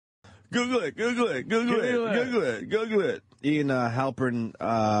Google it. Ian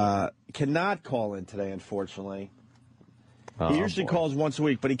Halperin cannot call in today, unfortunately. He usually calls once a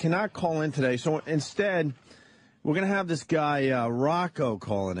week, but he cannot call in today. So instead, we're going to have this guy, Rocko,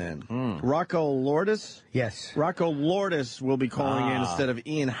 calling in. Rocko Lourdes? Yes. Rocko Lourdes will be calling in instead of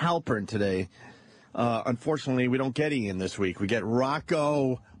Ian Halperin today. Unfortunately, we don't get Ian this week. We get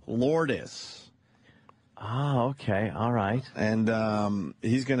Rocko Lourdes. Oh, okay. All right. And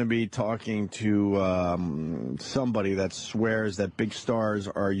he's going to be talking to somebody that swears that big stars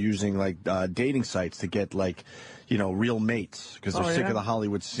are using, like, dating sites to get, like, you know, real mates because they're sick of the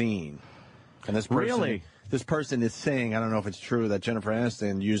Hollywood scene. And this person, this person is saying, I don't know if it's true, that Jennifer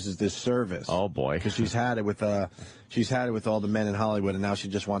Aniston uses this service. Oh, boy. Because she's had it with all the men in Hollywood, and now she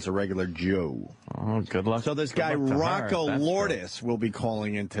just wants a regular Joe. Oh, good luck. So this guy, Rocko Lourdes, will be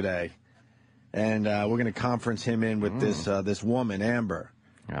calling in today. And we're going to conference him in with this woman, Amber.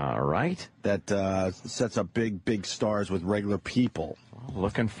 All right. That sets up big stars with regular people.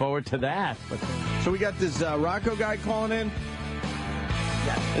 Looking forward to that. So we got this Rocko guy calling in?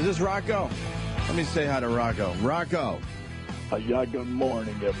 Yes. Is this Rocko? Let me say hi to Rocko. Rocko. Yeah, good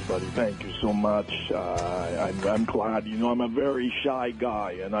morning, everybody. Thank you so much. I'm glad. You know, I'm a very shy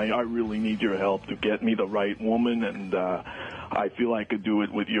guy, and I really need your help to get me the right woman, and I feel I could do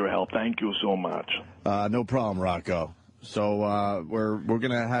it with your help. Thank you so much. No problem, Rocko. So we're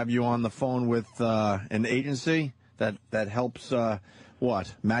going to have you on the phone with an agency that helps,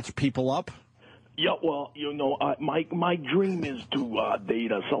 match people up? Yeah, well, you know, my dream is to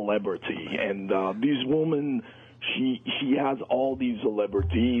date a celebrity, and this woman... She has all these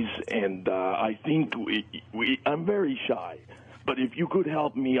celebrities, and I think I'm very shy. But if you could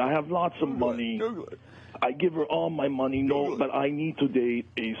help me, I have lots of money. I give her all my money, but I need to date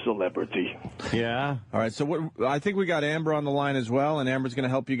a celebrity. Yeah. All right, so I think we got Amber on the line as well, and Amber's going to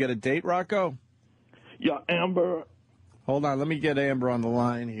help you get a date, Rocko? Yeah, Amber. Hold on, let me get Amber on the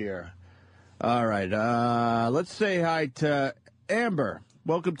line here. All right, let's say hi to Amber.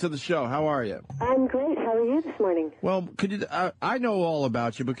 Welcome to the show. How are you? I'm great. How are you this morning? Well, could you? I know all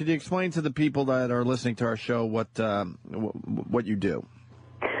about you, but could you explain to the people that are listening to our show what you do?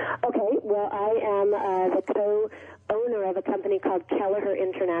 Okay. Well, I am the co-owner of a company called Kelleher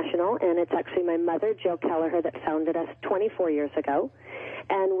International, and it's actually my mother, Jill Kelleher, that founded us 24 years ago.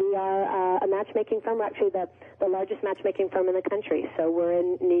 And we are a matchmaking firm. We're actually the largest matchmaking firm in the country. So we're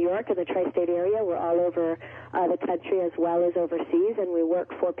in New York in the tri-state area. We're all over the country as well as overseas, and we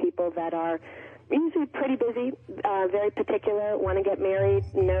work for people that are usually pretty busy, very particular, want to get married.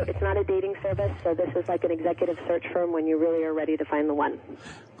 No, it's not a dating service, so this is like an executive search firm when you really are ready to find the one.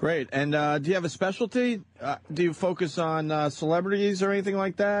 Great. And do you have a specialty? Do you focus on celebrities or anything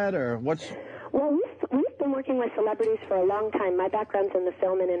like that, or what's... Well, we've been working with celebrities for a long time. My background's in the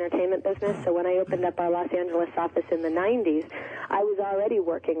film and entertainment business, so when I opened up our Los Angeles office in the 90s, I was already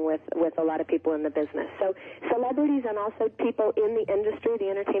working with a lot of people in the business. So celebrities and also people in the industry, the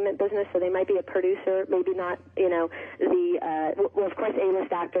entertainment business, so they might be a producer, maybe not, well, of course,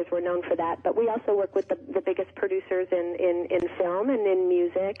 A-list actors, we're known for that, but we also work with the biggest producers in film and in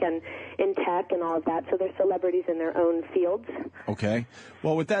music and in tech and all of that, so they're celebrities in their own fields. Okay.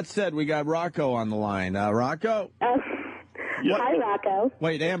 Well, with that said, we got Rocko on the line. Rocko? Hi, Rocko.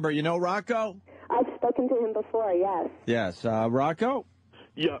 Wait, Amber, you know Rocko? I've spoken to him before, yes. Yes. Rocko?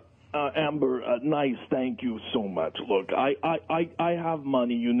 Yeah, Amber, nice. Thank you so much. Look, I have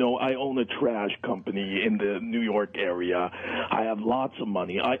money. You know, I own a trash company in the New York area. I have lots of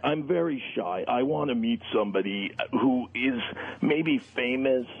money. I'm very shy. I want to meet somebody who is maybe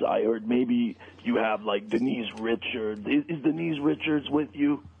famous. I heard maybe you have, like, Denise Richards. Is Denise Richards with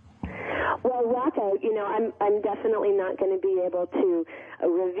you? Well, Rocko, you know, I'm definitely not going to be able to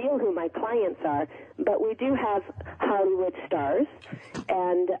reveal who my clients are, but we do have Hollywood stars.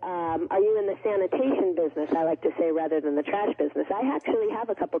 And are you in the sanitation business, I like to say, rather than the trash business? I actually have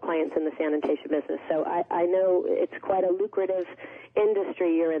a couple clients in the sanitation business, so I know it's quite a lucrative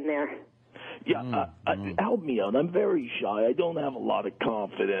industry you're in there. Yeah, help me out. I'm very shy. I don't have a lot of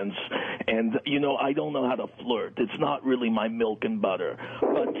confidence, and, you know, I don't know how to flirt. It's not really my milk and butter.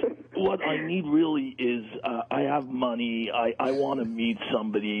 But what I need really is I have money. I want to meet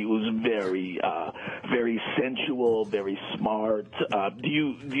somebody who's very sensual, very smart. Could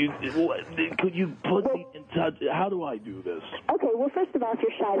you put me in How do I do this? Okay, well, first of all, if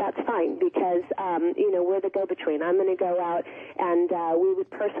you're shy, that's fine because, we're the go-between. I'm going to go out and we would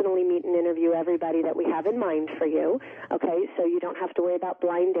personally meet and interview everybody that we have in mind for you, okay? So you don't have to worry about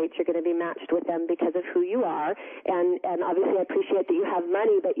blind dates. You're going to be matched with them because of who you are. And obviously I appreciate that you have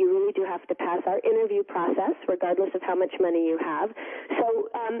money, but you really do have to pass our interview process regardless of how much money you have. So,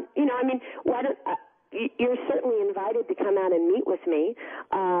 why don't... you're certainly invited to come out and meet with me.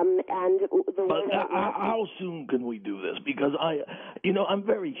 How soon can we do this? Because I'm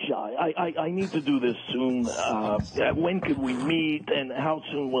very shy. I need to do this soon. When could we meet, and how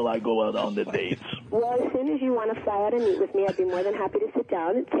soon will I go out on the dates? Well, as soon as you want to fly out and meet with me, I'd be more than happy to sit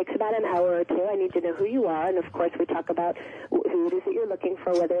down. It takes about an hour or two. I need to know who you are, and of course we talk about who it is that you're looking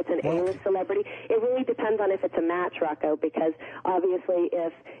for, whether it's an A-list celebrity. It really depends on if it's a match, Rocko, because obviously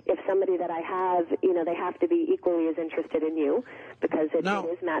if somebody that I have, they have to be equally as interested in you because it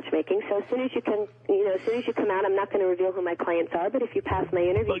is matchmaking. So as soon as you come out, I'm not going to reveal who my clients are, but if you pass my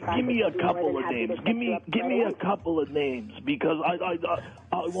interview process, give me a couple of names. Give me a couple of names because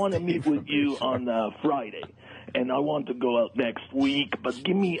I want to meet with you on Friday, and I want to go out next week. But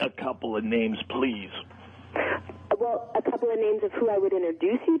give me a couple of names, please. Well, a couple of names of who I would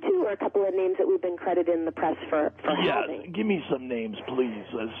introduce you to, or a couple of names that we've been credited in the press for having? Give me some names, please.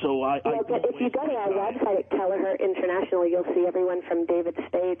 But if you go to our website at Kelleher International, you'll see everyone from David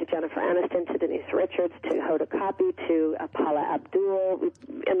Spade to Jennifer Aniston to Denise Richards to Hoda Kotb to Paula Abdul.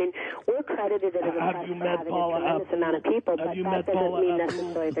 We're credited in the press for having a tremendous amount of people, but that doesn't mean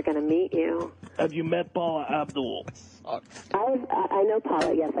necessarily they're going to meet you. Have you met Paula Abdul? I know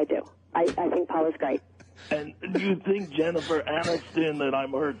Paula, yes, I do. I think Paula's great. And do you think Jennifer Aniston that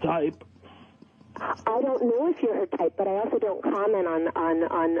I'm her type? I don't know if you're her type, but I also don't comment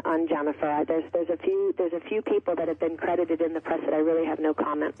on Jennifer. There's a few people that have been credited in the press that I really have no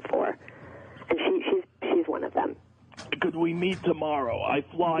comment for, and she's one of them. Could we meet tomorrow? I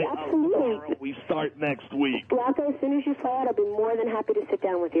fly out tomorrow. We start next week. Rocko, as soon as you fly out, I'll be more than happy to sit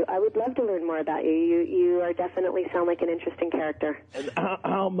down with you. I would love to learn more about you. You are definitely sound like an interesting character. And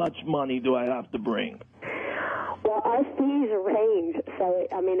how much money do I have to bring? Well, our fees range. So,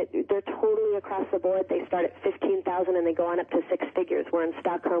 they're totally across the board. They start at $15,000 and they go on up to six figures. We're in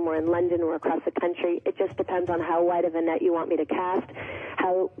Stockholm, we're in London, we're across the country. It just depends on how wide of a net you want me to cast,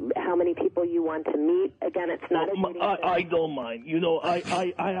 how many people you want to meet. Again, it's not I don't mind.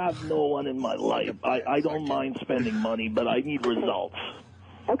 I have no one in my life. I don't mind spending money, but I need results.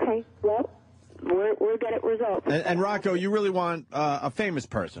 Okay, well, we're good at results. And Rocko, you really want a famous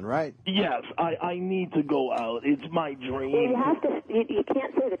person, right? Yes, I need to go out. It's my dream. Well, you have to. You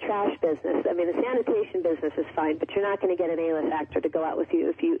can't say the trash business. The sanitation business is fine, but you're not going to get an A-list actor to go out with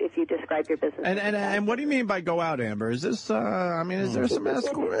you if you describe your business. And what do you mean by go out, Amber? Is this? Is there some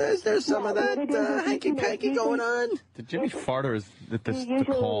escort? Is there some of that hanky panky going on? Did Jimmy fart or is it the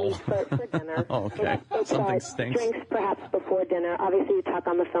call? For dinner. Okay, something stinks. Drinks perhaps before dinner. Obviously, you talk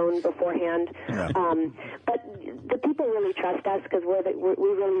on the phone beforehand. Yeah. But the people really trust us because we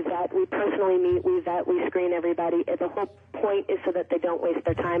really vet. We personally meet. We vet. We screen everybody. The whole point is so that they don't waste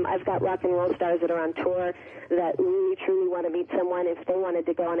their time. I've got rock and roll stars that are on tour that really truly want to meet someone. If they wanted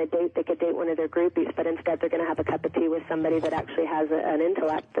to go on a date, they could date one of their groupies, but instead they're going to have a cup of tea with somebody that actually has an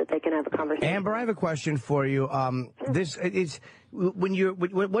intellect that they can have a conversation. Amber, I have a question for you. What's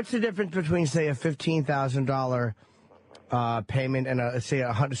the difference between, say, a $15,000 payment and say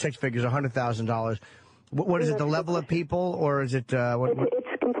six figures, $100,000? What is it? The level of people, or is it?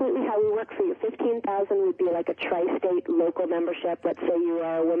 It's completely how we work for you. $15,000 would be like a tri-state local membership. Let's say you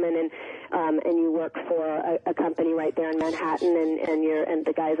are a woman and you work for a company right there in Manhattan, and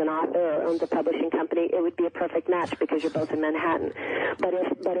the guy's an author or owns a publishing company. It would be a perfect match because you're both in Manhattan. But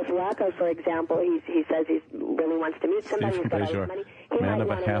if Rocko, for example, he says he really wants to meet somebody, he's got all this money. Man of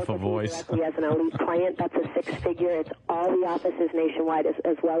a half a voice. He has an elite client. That's a six-figure. It's all the offices nationwide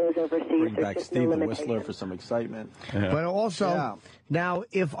as well as overseas. Bring back Steve the Whistler for some excitement. Yeah. But also, now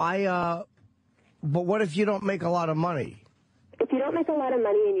if but what if you don't make a lot of money? If you don't make a lot of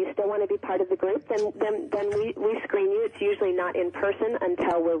money and you still want to be part of the group, then we screen you. It's usually not in person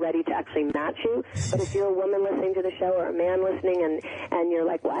until we're ready to actually match you. But if you're a woman listening to the show or a man listening and you're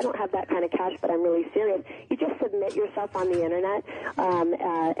like, well, I don't have that kind of cash, but I'm really serious, you just submit yourself on the internet.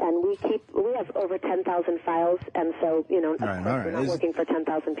 And we have over 10,000 files, and so we're not looking for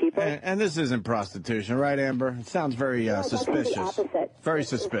 10,000 people. And this isn't prostitution, right, Amber? It sounds very suspicious. The opposite. Very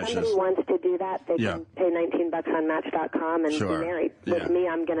suspicious. If somebody wants to do that, they can pay $19 on Match.com and be married. right? Yeah. With me,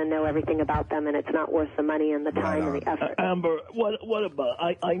 I'm going to know everything about them, and it's not worth the money and the time and the effort. Amber, what about?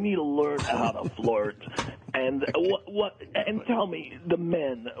 I need to learn how to flirt. And and tell me, the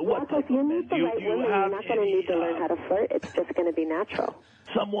men. What Rocko, if you meet the right woman, you're not going to need to learn how to flirt. It's just going to be natural.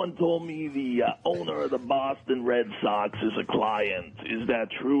 Someone told me the owner of the Boston Red Sox is a client. Is that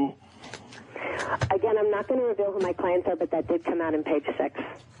true? Again, I'm not going to reveal who my clients are, but that did come out in page 6.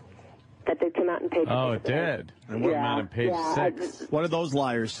 That did come out in page 6. Oh, it did. It came out in page 6. What do those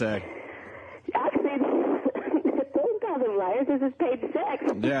liars say? Actually, don't call them liars. This is page 6.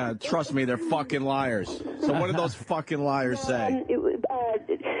 Yeah, trust me, they're fucking liars. So what do those fucking liars say?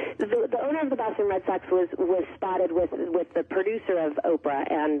 The owner of the Boston Red Sox was spotted with the producer of Oprah,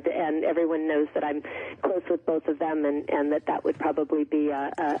 and everyone knows that I'm close with both of them, and that would probably be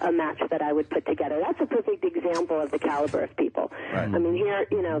a match that I would put together. That's a perfect example of the caliber of people. Right. I mean, here,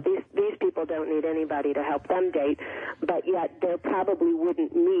 these people don't need anybody to help them date, but yet they probably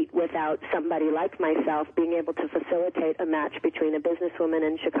wouldn't meet without somebody like myself being able to facilitate a match between a businesswoman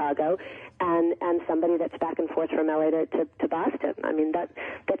in Chicago and somebody that's back and forth from LA to Boston. I mean, that's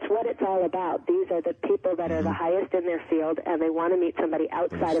what it's all about. These are the people that are the highest in their field, and they want to meet somebody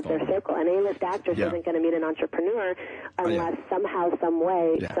outside of their circle. An A-list actress isn't going to meet an entrepreneur unless somehow, some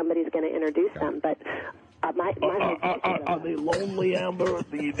way, somebody's going to introduce them. But are they lonely, Amber?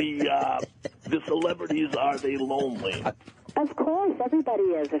 The celebrities, are they lonely? Of course, everybody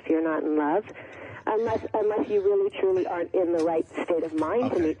is if you're not in love. Unless you really, truly aren't in the right state of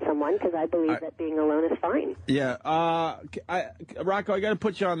mind to meet someone, because I believe that being alone is fine. Yeah, Rocko, I got to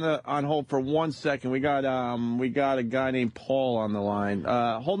put you on hold for 1 second. We got a guy named Paul on the line.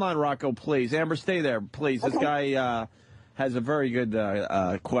 Hold on, Rocko, please. Amber, stay there, please. This guy has a very good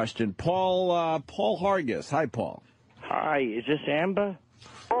question. Paul Hargis. Hi, Paul. Hi, is this Amber?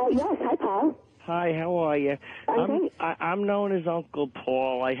 Yes. Hi, Paul. Hi, how are you? Great. I'm known as Uncle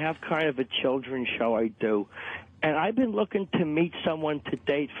Paul. I have kind of a children's show I do. And I've been looking to meet someone to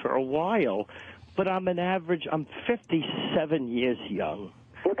date for a while, but I'm 57 years young.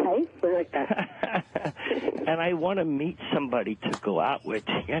 Okay, I like that. And I want to meet somebody to go out with,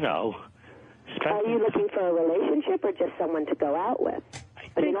 Are you looking for a relationship or just someone to go out with?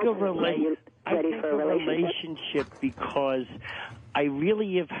 I think a relationship because I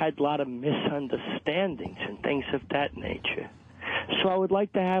really have had a lot of misunderstandings and things of that nature. So I would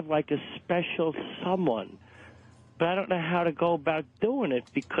like to have like a special someone, but I don't know how to go about doing it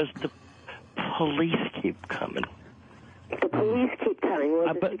because the police keep coming. The police keep coming.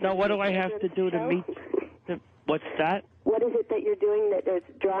 Well, but now what do I have to do to meet? What's that? What is it that you're doing that is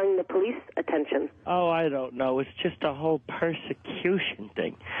drawing the police attention? Oh, I don't know. It's just a whole persecution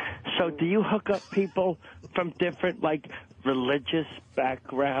thing. So do you hook up people from different, like, religious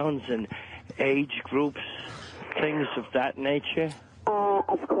backgrounds and age groups, things of that nature?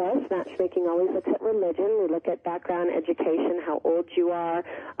 Of course, matchmaking always looks at religion. We look at background, education, how old you are.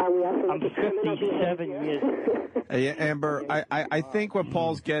 We also look at criminal behavior. 57 years. Hey, Amber, I think what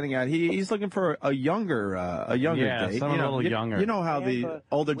Paul's getting at, he's looking for a younger date. Someone a little younger. You know how the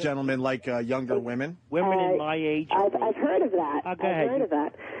older gentlemen like younger women? Women in my age. I've heard of that. Go ahead. I've heard of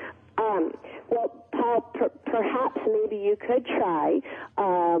that. Well, Paul, perhaps maybe you could try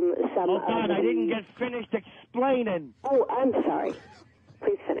some... Hold on, I didn't get finished explaining. Oh, I'm sorry.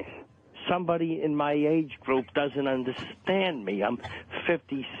 Please finish. Somebody in my age group doesn't understand me. I'm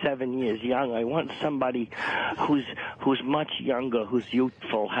 57 years young. I want somebody who's much younger, who's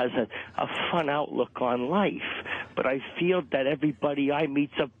youthful, has a fun outlook on life. But I feel that everybody I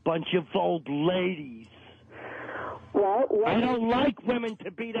meet's a bunch of old ladies. Well, I don't like women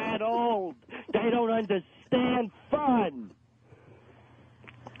to be that old. They don't understand fun.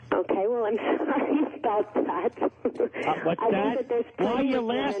 Okay, well, I'm sorry about that. What's that? Why are you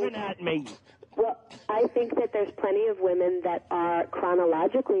laughing at me? Well, I think that there's plenty of women that are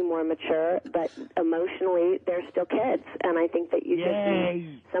chronologically more mature, but emotionally they're still kids. And I think that you just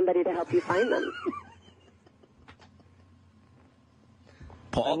need somebody to help you find them.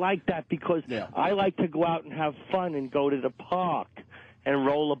 Paul? I like that because I like to go out and have fun and go to the park and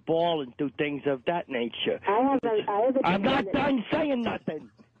roll a ball and do things of that nature. I'm not done saying nothing.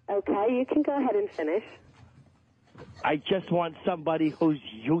 Okay, you can go ahead and finish. I just want somebody who's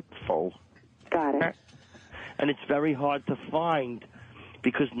youthful. Got it. And it's very hard to find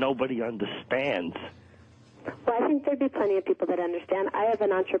because nobody understands. Well, I think there'd be plenty of people that understand. I have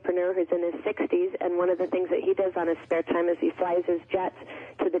an entrepreneur who's in his 60s, and one of the things that he does on his spare time is he flies his jets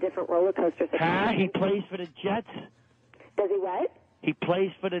to the different roller coasters. He plays for the Jets? Does he what? He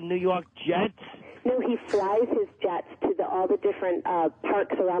plays for the New York Jets? No, he flies his jets to all the different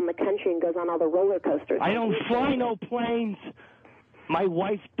parks around the country and goes on all the roller coasters. I don't fly no planes. My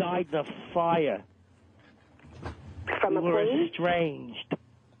wife died in a fire. From a we were plane? estranged.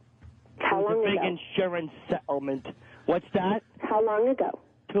 How long big ago? Insurance settlement. What's that? How long ago?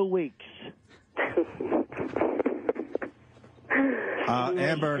 2 weeks. We were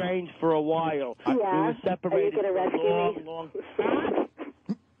Amber. estranged for a while. Yeah. We were separated Are you gonna for rescue me? long.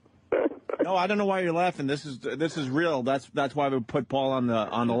 No, I don't know why you're laughing. This is real. That's why we put Paul on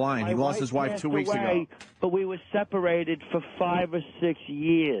the line. He lost his wife 2 weeks ago. But we were separated for 5 or 6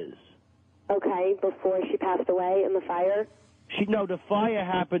 years. Okay, before she passed away in the fire? The fire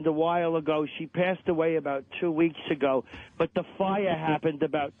happened a while ago. She passed away about 2 weeks ago. But the fire happened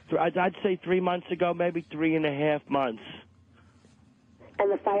about, I'd say 3 months ago, maybe 3.5 months.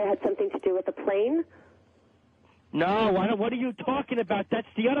 And the fire had something to do with the plane? No, what are you talking about? That's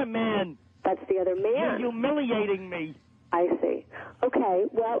the other man. That's the other man. You're humiliating me. I see. Okay,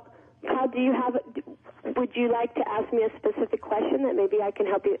 well, Paul, would you like to ask me a specific question that maybe I can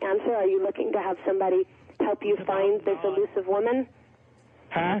help you answer? Are you looking to have somebody help you find this elusive woman?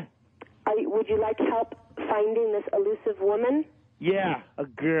 Huh? Would you like help finding this elusive woman? Yeah, a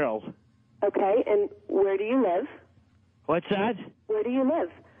girl. Okay, and where do you live? What's that? Where do you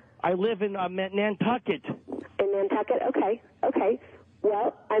live? I live in Nantucket. In Nantucket? Okay.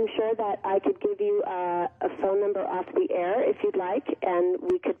 Well, I'm sure that I could give you a phone number off the air if you'd like, and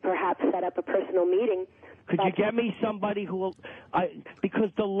we could perhaps set up a personal meeting. Could you get me somebody who will...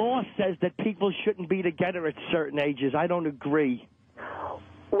 because the law says that people shouldn't be together at certain ages. I don't agree.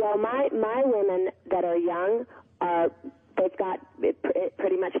 Well, my women that are young they've got it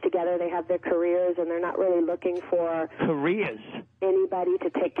pretty much together. They have their careers, and they're not really looking for... Careers? Anybody to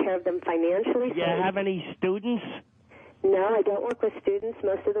take care of them financially. Do you have any students? No, I don't work with students.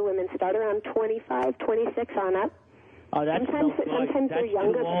 Most of the women start around 25, 26 on up. Oh, that's sometimes they're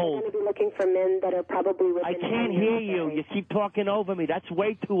younger, but they're going to be looking for men that are probably within... I can't hear you. You keep talking over me. That's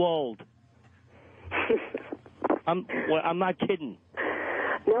way too old. I'm not kidding.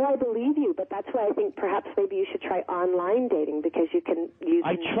 No, I believe you, but that's why I think perhaps maybe you should try online dating, because you can use...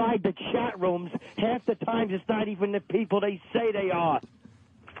 I tried the chat rooms. Half the times it's not even the people they say they are.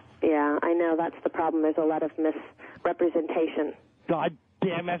 Yeah, I know. That's the problem. There's a lot of misrepresentation.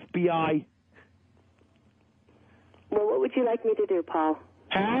 Goddamn FBI. Well, what would you like me to do, Paul?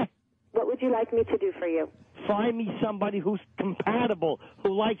 Huh? What would you like me to do for you? Find me somebody who's compatible,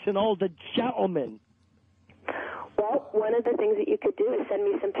 who likes an older gentleman. Well, one of the things that you could do is send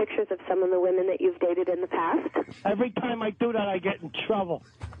me some pictures of some of the women that you've dated in the past. Every time I do that, I get in trouble.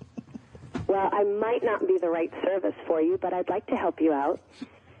 Well, I might not be the right service for you, but I'd like to help you out.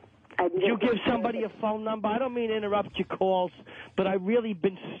 You give somebody a phone number? I don't mean to interrupt your calls, but I've really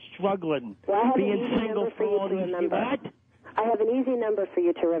been struggling. Well, I have being an easy single number for all you to these remember. What? I have an easy number for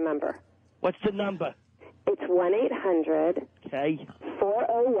you to remember. What's the number? It's 1-800. Okay.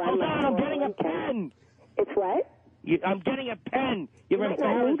 401. Hold on, I'm getting a pen. It's what? I'm getting a pen. You might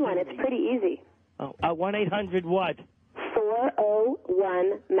not need one. It's pretty easy. Oh, 1-800 what?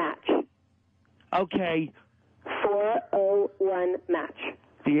 401-MATCH. Okay. 401-MATCH.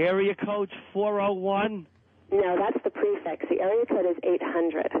 The area code's 401? No, that's the prefix. The area code is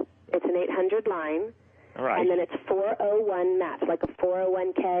 800. It's an 800 line. All right. And then it's 401-MATCH, like a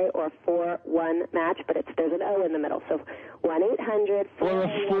 401k or 4-1-MATCH, but there's an O in the middle. So 1-800-401. Or a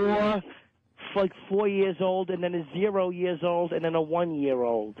 4, like 4 years old, and then a 0 years old, and then a 1 year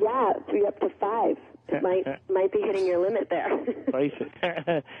old. Yeah, 3 up to 5. It might be hitting your limit there.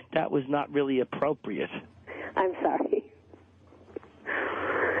 That was not really appropriate. I'm sorry.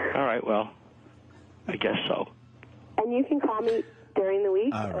 All right, well, I guess so. And you can call me during the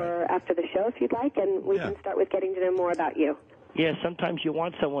week or after the show if you'd like, and we can start with getting to know more about you. Yeah, sometimes you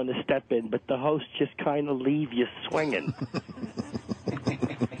want someone to step in, but the host just kind of leave you swinging.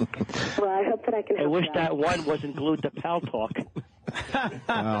 Well, I hope that I can help I wish you that one wasn't glued to Pal Talk.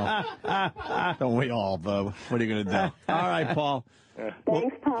 Well, don't we all, Bub? What are you going to do? All right, Paul.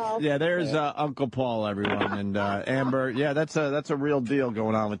 Thanks, Paul. Yeah, there's Uncle Paul, everyone, and Amber. Yeah, that's a real deal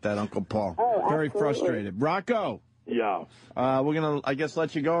going on with that Uncle Paul. Oh, very absolutely. frustrated. Rocco. Yeah. We're gonna, I guess,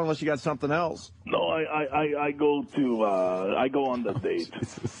 let you go unless you got something else. No, I go on the date.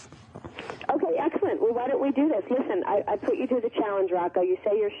 Okay, excellent. Well, why don't we do this? Listen, I put you to the challenge, Rocco. You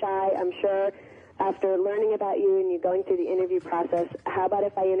say you're shy. I'm sure after learning about you and you going through the interview process, how about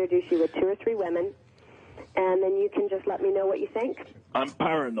if I introduce you with 2 or 3 women, and then you can just let me know what you think? I'm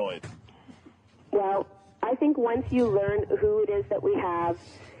paranoid. Well, I think once you learn who it is that we have,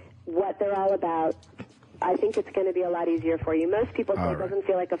 what they're all about, I think it's going to be a lot easier for you. Most people say it doesn't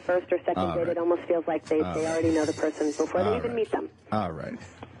feel like a first or second date. It almost feels like they already know the person before they even meet them. All right.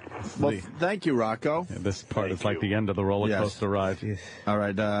 Well, thank you, Rocco. Yeah, this part is like the end of the roller coaster ride. All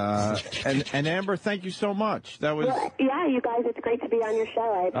right. And Amber, thank you so much. That was... Well, yeah, you guys, it's great to be on your show.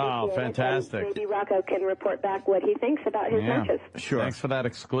 I appreciate it. Fantastic. And maybe Rocco can report back what he thinks about his matches. Sure. Thanks for that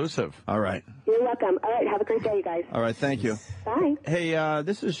exclusive. All right. You're welcome. All right, have a great day, you guys. All right, thank you. Bye. Hey,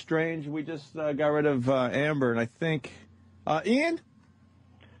 this is strange. We just got rid of Amber, and I think... Ian?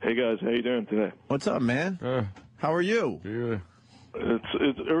 Hey, guys. How you doing today? What's up, man? How are you? Yeah.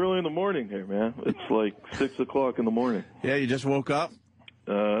 It's early in the morning here, man. It's like 6 o'clock in the morning. Yeah, you just woke up?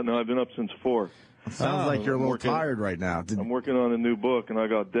 No, I've been up since 4. Sounds like you're a little tired right now. I'm working on a new book, and I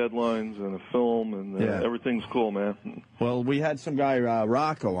got deadlines and a film, and everything's cool, man. Well, we had some guy,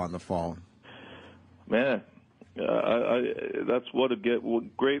 Rocco, on the phone. Man, that's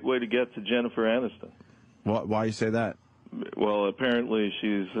great way to get to Jennifer Aniston. Why you say that? Well, apparently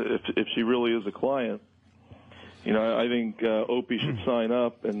if she really is a client, you know, I think Opie should sign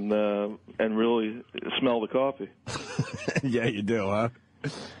up and really smell the coffee. Yeah, you do, huh?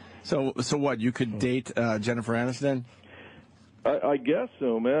 So what? You could date Jennifer Aniston? I guess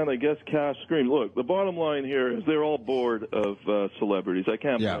so, man. I guess cash scream. Look, the bottom line here is they're all bored of celebrities. I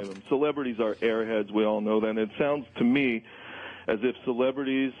can't blame them. Celebrities are airheads. We all know that. And it sounds to me as if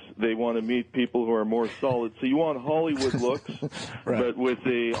celebrities, they want to meet people who are more solid. So you want Hollywood looks, but with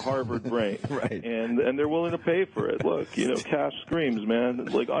a Harvard brain. Right. And they're willing to pay for it. Look, you know, cash screams, man.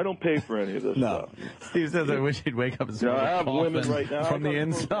 Like, I don't pay for any of this stuff. Steve says, I wish he'd wake up and I have women right now from the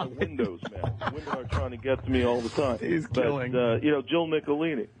inside. Windows, man. Women are trying to get to me all the time. He's killing. You know, Jill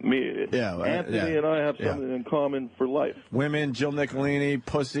Nicolini. Anthony and I have something in common for life. Women, Jill Nicolini,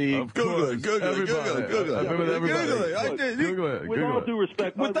 pussy. Google it. Google it. With all due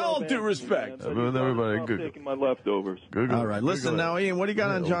respect. With all due respect. I'm taking my leftovers. All right. Listen now, Ian, what do you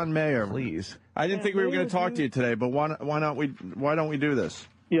got on John Mayer? Please. I didn't think we were going to talk to you today, but why don't we do this?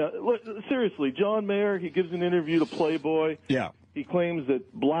 Yeah, look, seriously, John Mayer, he gives an interview to Playboy. Yeah. He claims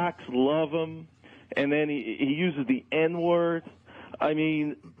that blacks love him, and then he uses the N-word. I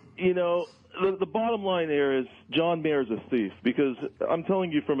mean, you know, the bottom line there is John Mayer's a thief, because I'm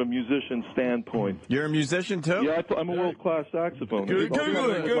telling you from a musician standpoint. You're a musician, too? Yeah, I'm a world-class saxophonist.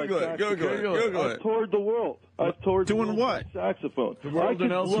 Google it. I've toured the world. I've toured Doing the world what? Saxophone. The world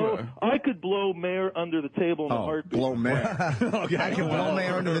and elsewhere. I could blow Mayer under the table in a heartbeat. Blow Mayer. Okay, I can blow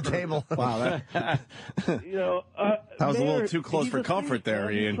Mayer under the table. Wow. You know, that was Mayer, a little too close for comfort there,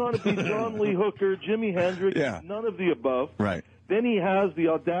 Ian. He's trying to be John Lee Hooker, Jimi Hendrix, none of the above. Right. Then he has the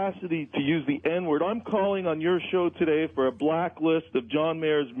audacity to use the N-word. I'm calling on your show today for a blacklist of John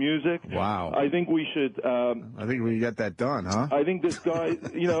Mayer's music. Wow. I think we should... I think we get that done, huh? I think this guy...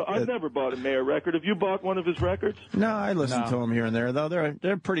 You know, I've never bought a Mayer record. Have you bought one of his records? No, I listen to them here and there, though.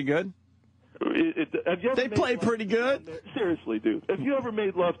 They're pretty good. They play pretty good. Seriously, dude. Have you ever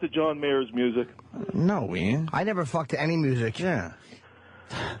made love to John Mayer's music? No, Ian. I never fucked to any music. Yeah.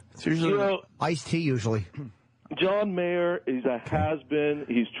 It's usually iced tea, usually. John Mayer is a has-been.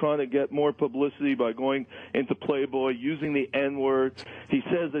 He's trying to get more publicity by going into Playboy, using the N-word. He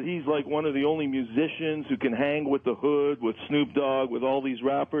says that he's like one of the only musicians who can hang with the Hood, with Snoop Dogg, with all these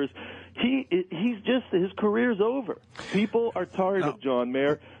rappers. His career's over. People are tired of John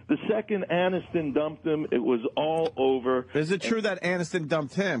Mayer. The second Aniston dumped him, it was all over. Is it true that Aniston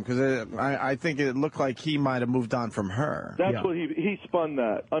dumped him? Because I think it looked like he might have moved on from her. That's what he spun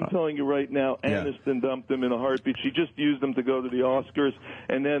that. I'm telling you right now, Aniston dumped him in a heartbeat. She just used him to go to the Oscars,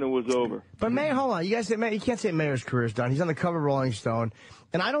 and then it was over. But Mayer, hold on. You guys say you can't say Mayer's career's done. He's on the cover of Rolling Stone.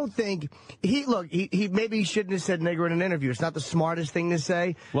 And I don't think he maybe he shouldn't have said nigger in an interview. It's not the smartest thing to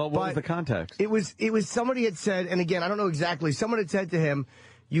say. Well, what was the context? It was somebody had said, and again, I don't know exactly. Someone had said to him,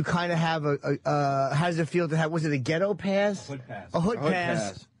 you kind of have how does it feel to have, was it a ghetto pass? Hood pass. A hood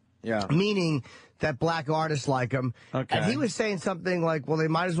pass. Yeah. Meaning that black artists like him. Okay. And he was saying something like, well, they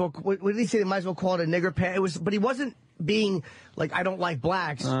might as well, what did he say? They might as well call it a nigger pass. But he wasn't being like, I don't like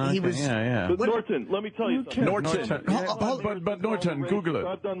blacks. He was. But Norton, let me tell you something. But Norton, Google it.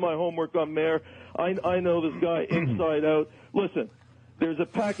 I've done my homework on Mayer. I know this guy inside out. Listen, there's a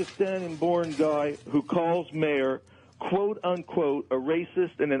Pakistani-born guy who calls Mayer, quote unquote, a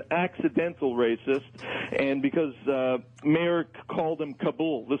racist and an accidental racist, and because Mayer called him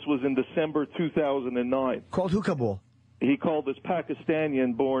Kabul. This was in December 2009. Called who Kabul? He called this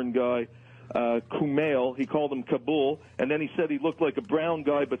Pakistani-born guy Kumail. He called him Kabul, and then he said he looked like a brown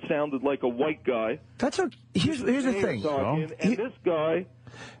guy but sounded like a white guy. That's here's the thing. And this guy,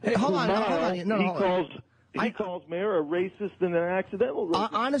 hold on. No, he calls He calls Mayer a racist and an accidental racist.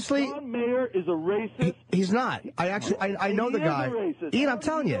 Honestly, John Mayer is a racist. He's not. I know the guy. Ian, I'm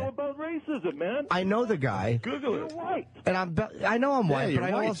telling you. Know about racism, man. I know the guy. Google it. You're white. And I know I'm white,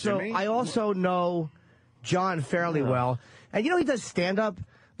 but I also know John fairly well. And you know he does stand up.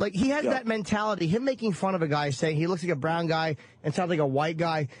 Like he has that mentality. Him making fun of a guy, saying he looks like a brown guy and sounds like a white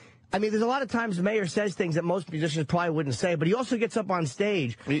guy. I mean, there's a lot of times Mayer says things that most musicians probably wouldn't say, but he also gets up on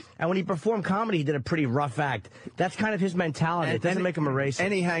stage, and when he performed comedy, he did a pretty rough act. That's kind of his mentality. It doesn't make him a racist.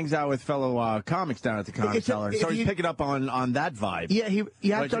 And he hangs out with fellow comics down at the Comedy Cellar, so he's picking up on that vibe. Yeah, you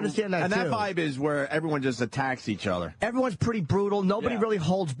have to understand that, and too. And that vibe is where everyone just attacks each other. Everyone's pretty brutal. Nobody really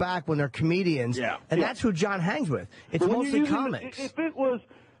holds back when they're comedians. Yeah. And that's who John hangs with. It's mostly comics. If it was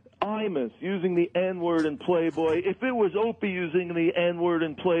Imus using the N-word in Playboy, if it was Opie using the N-word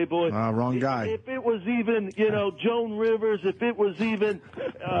in Playboy, wrong guy. If it was even, Joan Rivers, if it was even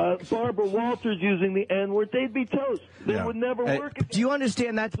Barbara Walters using the N-word, they'd be toast. They would never work. Do you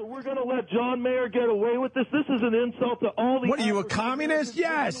understand that? So we're going to let John Mayer get away with this? This is an insult to all the... What are you, a communist?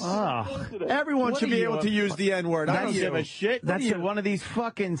 Yes. Everyone should be able to use the N-word. I don't give a shit. That's one of these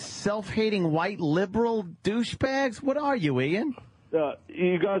fucking self-hating white liberal douchebags? What are you, Ian?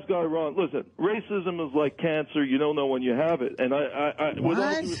 You guys got it wrong. Listen, racism is like cancer. You don't know when you have it. And I with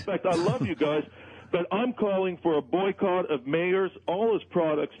all due respect, I love you guys, but I'm calling for a boycott of Mayer's, all his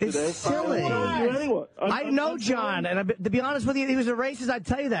products today. It's silly. I know John, and to be honest with you, he was a racist. I'd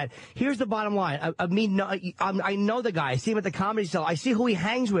tell you that. Here's the bottom line. I know the guy. I see him at the Comedy Cellar. I see who he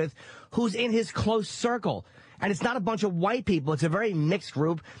hangs with, who's in his close circle. And it's not a bunch of white people. It's a very mixed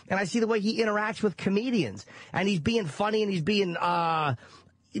group. And I see the way he interacts with comedians. And he's being funny and he's being,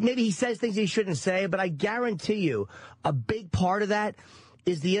 maybe he says things he shouldn't say, but I guarantee you a big part of that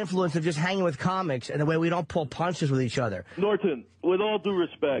is the influence of just hanging with comics and the way we don't pull punches with each other. Norton, with all due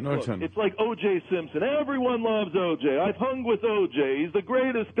respect, look, it's like O.J. Simpson. Everyone loves O.J. I've hung with O.J. He's the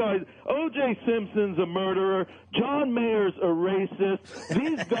greatest guy. O.J. Simpson's a murderer. John Mayer's a racist.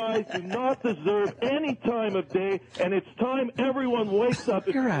 These guys do not deserve any time of day, and it's time everyone wakes up.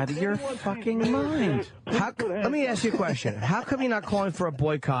 You're out of your fucking mind. Let me ask you a question. How come you're not calling for a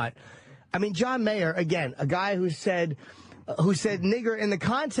boycott? I mean, John Mayer, again, a guy who said nigger in the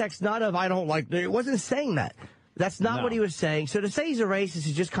context not of I don't like nigger. It wasn't saying that. That's not what he was saying. So to say he's a racist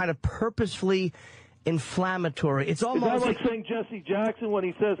is just kind of purposefully inflammatory. It's almost is that like saying Jesse Jackson when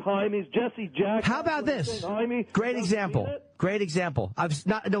he says Jaime's Jesse Jackson. How about this? Great example. Great example.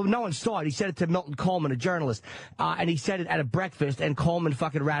 No one saw it. He said it to Milton Coleman, a journalist, and he said it at a breakfast, and Coleman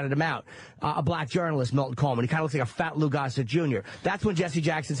fucking ratted him out. A black journalist, Milton Coleman. He kind of looks like a fat Lou Gossett Jr. That's when Jesse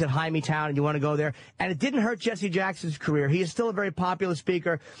Jackson said, Jaime Town, and you want to go there. And it didn't hurt Jesse Jackson's career. He is still a very popular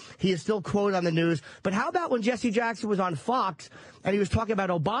speaker. He is still quoted on the news. But how about when Jesse Jackson was on Fox, and he was talking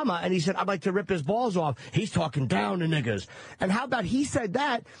about Obama, and he said, I'd like to rip his balls off. He's talking down to niggas. And how about he said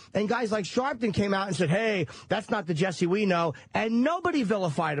that, and guys like Sharpton came out and said, hey, that's not the Jesse we know, and nobody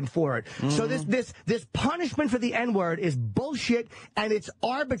vilified him for it. So this punishment for the N-word is bullshit, and it's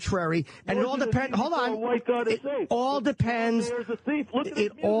arbitrary, and it all depends. Hold on. It all depends.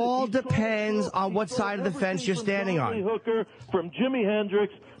 It all depends on what side of the fence you're standing on. Hooker, from Jimi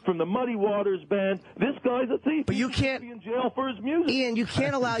Hendrix, from the Muddy Waters band. This guy's a thief. But you can't be in jail for his music. Ian, you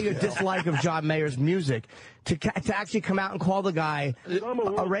can't allow your dislike of John Mayer's music to actually come out and call the guy a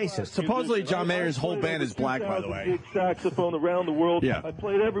racist. Supposedly John Mayer's whole band is black, by the way. Gig saxophone around the world. Yeah. I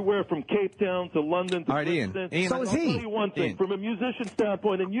played everywhere from Cape Town to London to Princeton. Ian, so is he. I'll tell you one thing, from a musician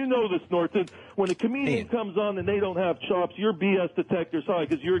standpoint, and you know this, Norton, when a comedian comes on and they don't have chops, your BS detector's high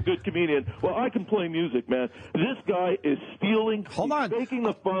because you're a good comedian. Well, I can play music, man. This guy is stealing. He's faking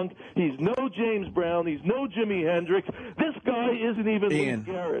the funk. He's no James Brown. He's no Jimi Hendrix. This guy isn't even Lee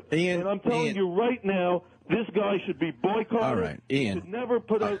Garrett. And I'm telling you right now, this guy should be boycotted. All right, Ian. Should never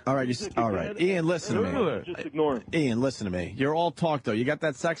put out. All right, Ian, listen to me. Just ignore him. Ian, listen to me. You're all talk, though. You got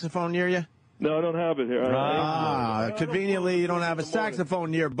that saxophone near you? No, I don't have it here. Conveniently, you don't have a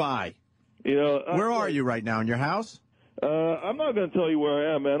saxophone nearby. You know, where are you right now? In your house? I'm not going to tell you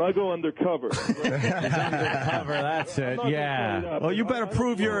where I am, man. I go undercover. Undercover, that's it. Yeah. Well, you better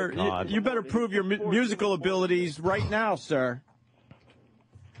prove your musical abilities right now, sir.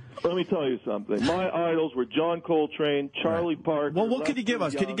 Let me tell you something. My idols were John Coltrane, Charlie Parker. Well, what could you give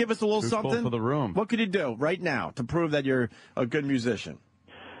us? Can you give us a little something? For the room. What could you do right now to prove that you're a good musician?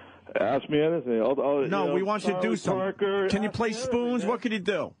 Ask me anything. No, we want you to do something. Can you play spoons? What could you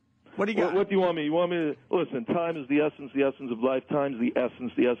do? What do you got? What do you want me? You want me to listen? Time is the essence of life. Time's the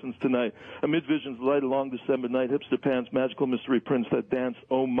essence tonight. Amid visions light along December night, hipster pants, magical mystery prince that dance.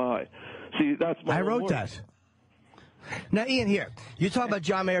 Oh my! See, that's my. I wrote that. Now, Ian, here, you talk about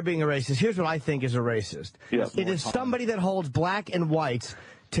John Mayer being a racist. Here's what I think is a racist. Yes. It is somebody that holds black and whites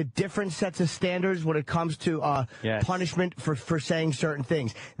to different sets of standards when it comes to punishment for saying certain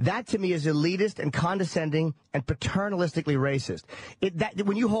things. That, to me, is elitist and condescending and paternalistically racist.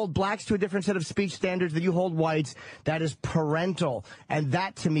 When you hold blacks to a different set of speech standards than you hold whites, that is parental. And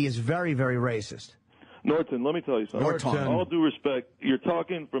that, to me, is very, very racist. Norton, let me tell you something. Norton. All due respect, you're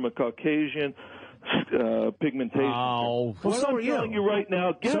talking from a Caucasian pigmentation. Oh, well, so I'm are you. telling you right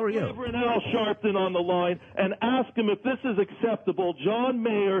now, get Reverend Al Sharpton on the line and ask him if this is acceptable. John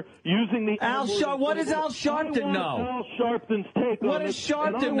Mayer using the what does Al Sharpton know? Al Sharpton's take What on does it,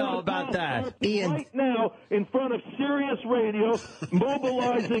 Sharpton know about that? Ian, right now in front of Sirius Radio,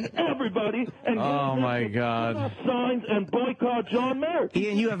 mobilizing everybody and Oh, my getting them to God. put up signs and boycott John Mayer.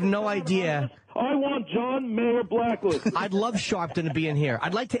 Ian, you have no idea. I want John Mayer blacklisted. I'd love Sharpton to be in here.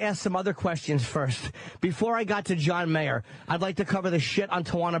 I'd like to ask some other questions first. Before I got to John Mayer, I'd like to cover the shit on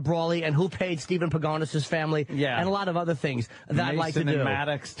Tawana Brawley and who paid Stephen Pagonis' family and a lot of other things that I'd like to do. Mason and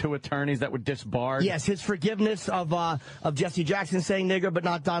Maddox, two attorneys that were disbarred. Yes, his forgiveness of Jesse Jackson saying nigger but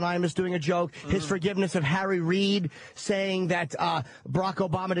not Don Imus doing a joke. His forgiveness of Harry Reid saying that Barack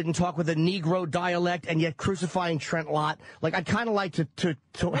Obama didn't talk with a Negro dialect and yet crucifying Trent Lott. Like, I'd kind of like to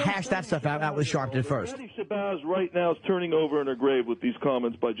hash that stuff out with Sharpton first. Betty Shabazz right now is turning over in her grave with these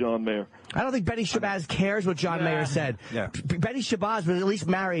comments by John Mayer. I don't think Betty Shabazz cares what John Mayer said. Yeah. Betty Shabazz was at least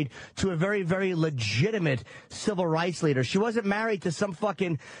married to a very, very legitimate civil rights leader. She wasn't married to some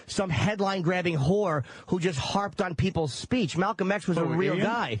headline-grabbing whore who just harped on people's speech. Malcolm X was a real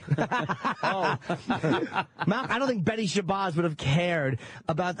guy. I don't think Betty Shabazz would have cared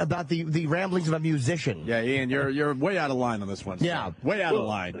about the ramblings of a musician. Yeah, Ian, you're way out of line on this one. Yeah. Way out of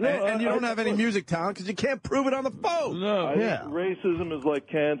line. And you don't have any music talent because you can't prove it on the phone. I think racism is like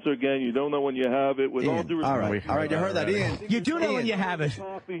cancer. Again, you don't know when you have it. With Ian, all due respect. all right, you heard that, Ian. You do know when you have it.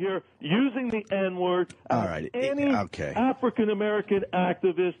 Coffee here, using the N-word. All right, any okay. African-American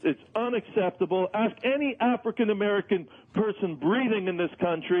activist, it's unacceptable. Ask any African-American person breathing in this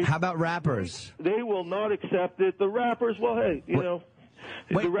country. How about rappers? They will not accept it. The rappers, well, hey, you know.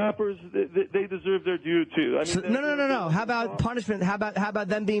 The rappers, they deserve their due too. I mean, No. How about punishment? How about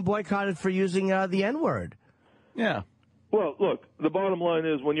them being boycotted for using the N-word? Yeah. Well, look, the bottom line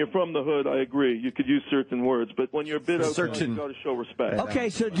is when you're from the hood, I agree. You could use certain words, but when you're a bit outside, you got to show respect. Okay,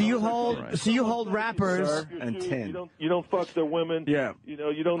 so do you hold? So you hold rappers and 10. You don't fuck their women. Yeah. You know,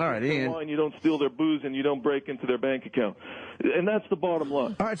 you don't drink their wine. You don't steal their booze, and you don't break into their bank account. And that's the bottom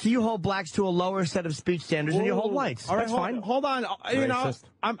line. All right, so you hold blacks to a lower set of speech standards than you hold whites. All right, That's fine. Hold on. You know,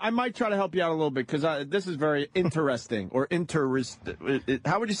 I might try to help you out a little bit because this is very interesting or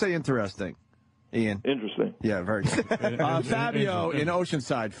how would you say interesting? Ian. Interesting. Yeah, very good. Fabio in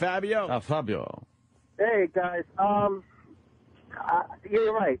Oceanside. Fabio. Fabio. Hey, guys.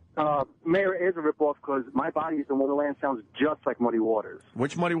 You're right. Mayor is a ripoff because My Bodies in Wonderland sounds just like Muddy Waters.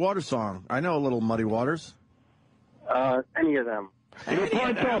 Which Muddy Waters song? I know a little Muddy Waters. Any of them. You know,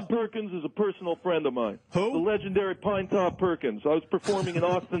 Pinetop Perkins is a personal friend of mine. Who? The legendary Pinetop Perkins. I was performing in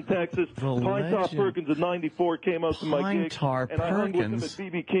Austin, Texas. Pinetop Perkins in '94 came out to my gig, and I hung with him at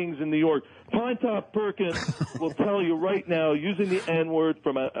BB King's in New York. Pinetop Perkins will tell you right now, using the N-word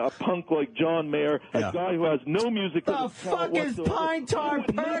from a punk like John Mayer, a guy who has no music. The fuck is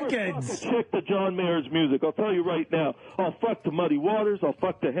Pinetop Perkins? Check the John Mayer's music. I'll tell you right now. I'll fuck the Muddy Waters. I'll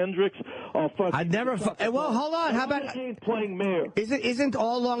fuck the Hendrix. I'll fuck. I'd never. Well, hold on. How about playing Mayer? Isn't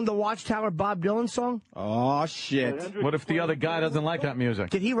All Along the Watchtower Bob Dylan's song? Oh shit! What if the other guy doesn't like that music?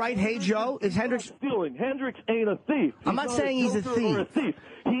 Did he write Hey Joe? Is Hendrix stealing? Hendrix ain't a thief. I'm not saying he's a thief.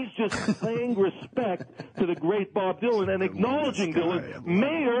 He's just paying respect to the great Bob Dylan and acknowledging Dylan.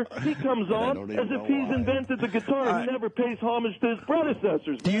 Mayer, he comes on as if he's invented the guitar. He never pays homage to his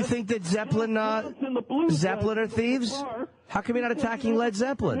predecessors. Do you think that Zeppelin are thieves? How come you're not attacking Led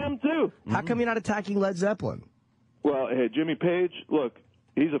Zeppelin? Him too. How come you're not attacking Led Zeppelin? Well, hey, Jimmy Page, look,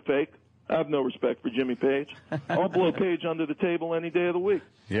 he's a fake. I have no respect for Jimmy Page. I'll blow Page under the table any day of the week.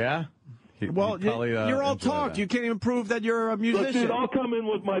 Yeah? Well, you're all talk. You can't even prove that you're a musician. Look, dude, I'll come in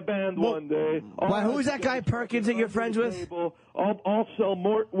with my band one day. Who's that guy Perkins that you're friends with? I'll sell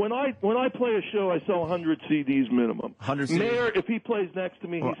more. When I play a show, I sell 100 CDs minimum. 100 CDs. Mayor, if he plays next to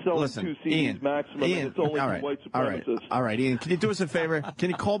me, he's selling 2 CDs Ian, maximum. And it's only white supremacists. All right, Ian. Can you do us a favor? Can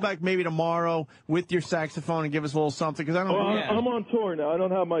you call back maybe tomorrow with your saxophone and give us a little something? Because I don't. I'm on tour now. I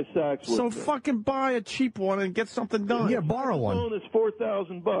don't have my sax with So me. fucking buy a cheap one and get something done. Yeah, borrow one. The phone is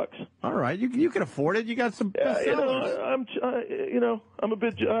 $4,000. All right, you can afford it. You got some. I'm a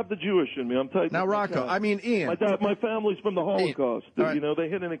bit. I have the Jewish in me. I'm tight. Now, Rocco. I mean, Ian. My family's from the Hall Holocaust. Right. You know, they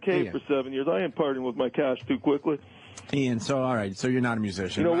hid in a cave for 7 years. I ain't partying with my cash too quickly. Ian, so all right, so you're not a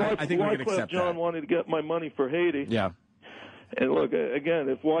musician. You know, I think we can accept John that. wanted to get my money for Haiti. Yeah. And look, again,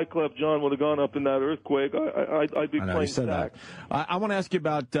 if Wyclef John would have gone up in that earthquake, I'd be I know, playing you said sax. that. I want to ask you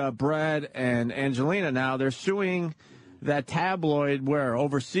about Brad and Angelina now. They're suing that tabloid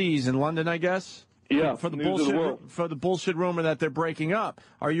overseas in London, I guess? Yeah, for the News of the World. bullshit rumor that they're breaking up.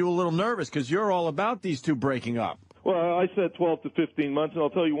 Are you a little nervous because you're all about these two breaking up? Well, I said 12 to 15 months, and I'll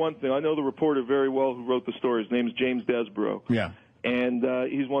tell you one thing. I know the reporter very well who wrote the story. His name's James Desborough. Yeah. And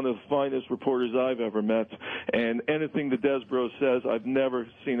he's one of the finest reporters I've ever met. And anything that Desborough says, I've never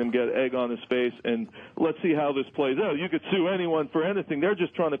seen him get egg on his face. And let's see how this plays out. You could sue anyone for anything. They're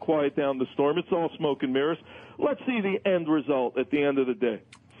just trying to quiet down the storm. It's all smoke and mirrors. Let's see the end result at the end of the day.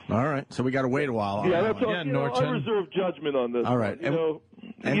 All right, so we got to wait a while. Yeah, that's all. You know, I reserve judgment on this. All right, you know,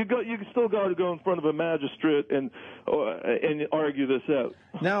 you still got to go in front of a magistrate and argue this out.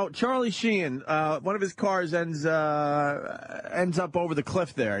 Now, Charlie Sheen, one of his cars ends up over the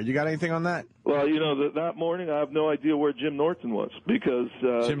cliff there. You got anything on that? Well, you know, that morning I have no idea where Jim Norton was because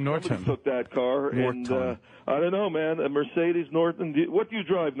Jim Norton took that car, and I don't know, man. A Mercedes Norton. What do you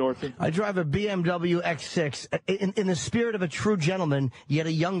drive, Norton? I drive a BMW X6. In the spirit of a true gentleman, yet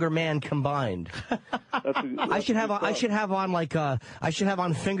a younger man combined. I should have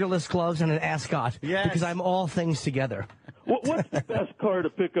on fingerless gloves and an ascot because I'm all things together. What's the best car to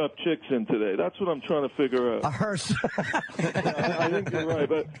pick up chicks in today? That's what I'm trying to figure out. A hearse. I think you're right,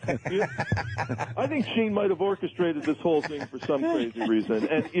 but I think Sheen might have orchestrated this whole thing for some crazy reason.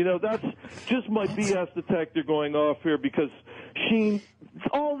 And, you know, that's just my BS detector going off here because Sheen,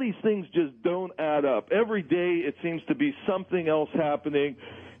 all these things just don't add up. Every day it seems to be something else happening.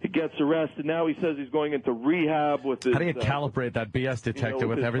 He gets arrested. Now he says he's going into rehab with his... How do you calibrate that BS detector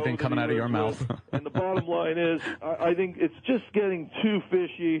with everything coming out of your mouth? And the bottom line is, I think it's just getting too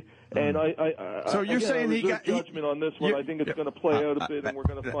fishy. And so you're saying he got judgment on this one. I think it's going to play out a bit, and we're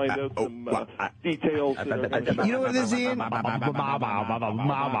going to find out some details. You know what it is, Ian?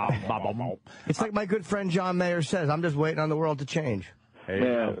 It's like my good friend John Mayer says. I'm just waiting on the world to change.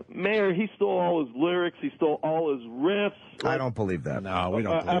 Yeah, Mayer, he stole all his lyrics. He stole all his riffs. I don't believe that. No, we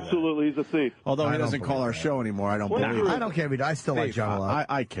don't believe absolutely, he's a thief. Although he doesn't call our show anymore, I don't believe it. I don't care. I still like John a lot.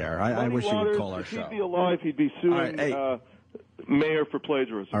 I care. I wish he would call our show. If he'd be alive, he'd be suing Mayer for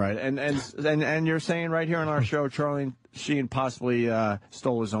plagiarism. All right, and you're saying right here on our show, Charlie Sheen possibly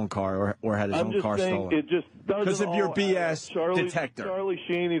stole his own car or had his own car stolen. It just doesn't because of your BS detector. Charlie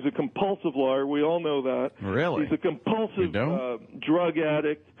Sheen, he's a compulsive liar. We all know that. Really? He's a compulsive drug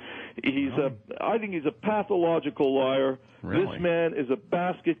addict. I think he's a pathological liar. Really? This man is a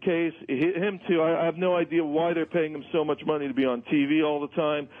basket case. Him too. I have no idea why they're paying him so much money to be on TV all the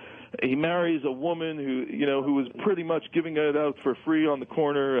time. He marries a woman who was pretty much giving it out for free on the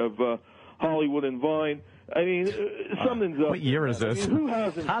corner of Hollywood and Vine. I mean, something's up. What year is this? I mean, who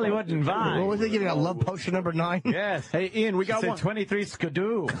hasn't? Hollywood and Vine. What was he giving a love potion number 9? Yes. Hey, Ian, we got 23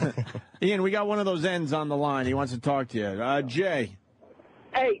 Skidoo. Ian, we got one of those ends on the line. He wants to talk to you. Jay.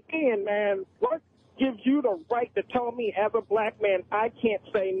 Hey, Ian, man, what gives you the right to tell me as a black man I can't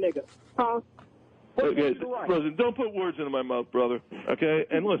say nigga? Huh? Okay, President, don't put words into my mouth, brother. Okay?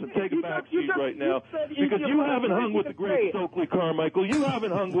 And listen, take a back seat right now. Because you haven't hung with the great Stokely Carmichael. You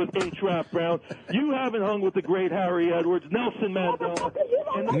haven't hung with A-Trap Brown. You haven't hung with the great Harry Edwards, Nelson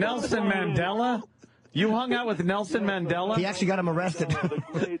Mandela. Nelson Mandela? You hung out with Nelson Mandela? He actually got him arrested.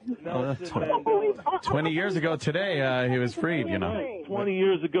 20 years ago today, he was freed, you know. 20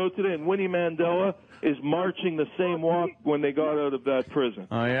 years ago today, and Winnie Mandela is marching the same walk when they got out of that prison.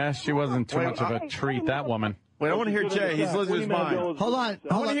 Oh, yeah? She wasn't too much of a treat, that woman. Wait, I want to hear Jay. He's losing his mind. Hold on.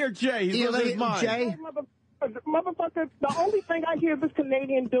 I want to hear Jay. He's losing his mind. Jay? Motherfucker, the only thing I hear this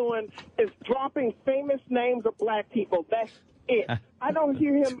Canadian doing is dropping famous names of black people. That's it. I don't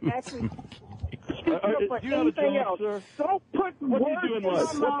hear him actually speaking up for anything else. Sir? Don't put words in my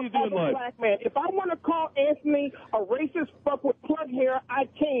mouth as a black man. If I want to call Anthony a racist fuck with plug hair, I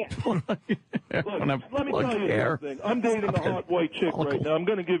can. Look, let me tell you something. I'm dating a hot white chick right now. I'm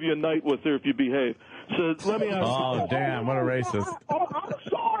going to give you a night with her if you behave. So let me ask you. Oh, damn, what a racist. I'm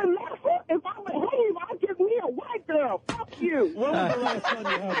sorry, if I behave, I'll give me a white girl. Fuck you. When was the last time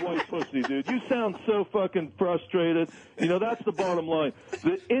you had white pussy, dude? You sound so fucking frustrated. You know, that's the bottom line.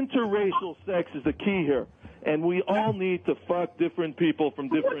 The interracial sex is the key here. And we all need to fuck different people from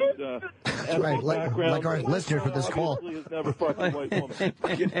different ethnic backgrounds. Like our listener for this call. Has never fucked a white woman.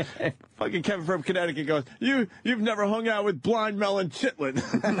 Fucking Kevin from Connecticut goes, you've never hung out with blind Mel and Chitlin.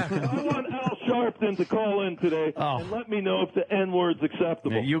 I want Al Sharpton to call in today and let me know if the N-word's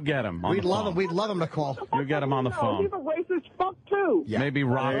acceptable. Yeah, you get him. We'd love him. We'd love him to call. You get him on the phone. He's a racist fuck too. Yeah. Maybe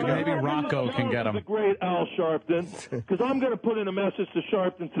Rocko can get him. The great Al Sharpton, because I'm going to put in a message to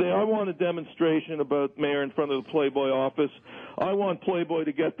Sharpton today. I want a demonstration about Mayor in front of the Playboy office. I want Playboy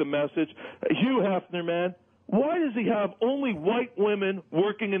to get the message. Hugh Hefner, man. Why does he have only white women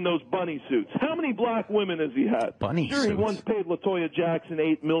working in those bunny suits? How many black women has he had? Bunny suits. He once paid LaToya Jackson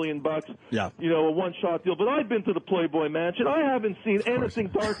 $8 million. Yeah. You know, a one-shot deal. But I've been to the Playboy Mansion. I haven't seen anything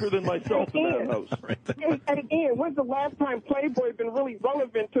darker than myself in that house. Hey, Ian, when's the last time Playboy been really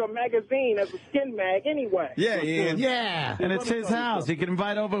relevant to a magazine as a skin mag anyway? Yeah, Ian. Yeah. And it's his house. He can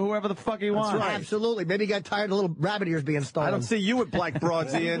invite over whoever the fuck he wants. Right. Absolutely. Maybe he got tired of little rabbit ears being stolen. I don't see you with black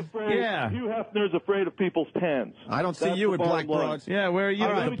broads, Ian. Yeah. Hugh Hefner's afraid of people's hands. I don't see you with black broads. Yeah, where are you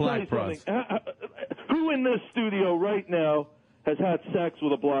All right, with the black broads? Who in this studio right now has had sex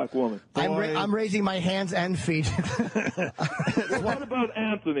with a black woman? I'm raising my hands and feet. What about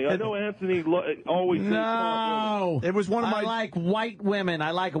Anthony? I know Anthony always says, No. It was one of my... I like white women.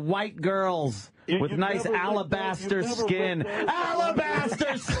 I like white girls with nice alabaster skin.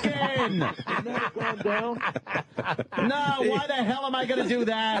 Alabaster skin! You've never gone down? No, why the hell am I going to do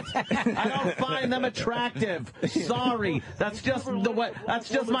that? I don't find them attractive. Sorry. That's just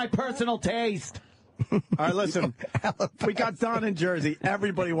my personal taste. All right, listen. We got Don in Jersey.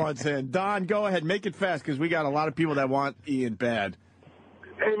 Everybody wants in. Don, go ahead. Make it fast, because we got a lot of people that want Ian bad.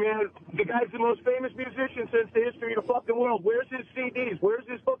 Hey, man, the guy's the most famous musician since the history of the fucking world. Where's his CDs? Where's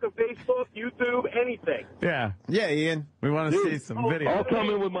his book of Facebook, YouTube, anything? Yeah. Yeah, Ian. We want to see some videos. I'll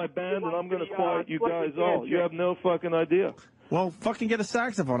come in with my band, and I'm going to quiet you guys all. You have no fucking idea. Well, fucking get a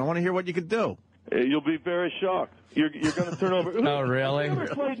saxophone. I want to hear what you could do. You'll be very shocked. You're going to turn over. Oh, really? Have you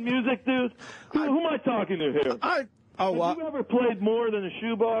ever played music, dude? Who am I talking to here? Have you ever played more than a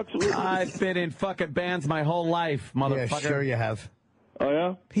shoebox? I've been in fucking bands my whole life, motherfucker. Yeah, sure you have. Oh,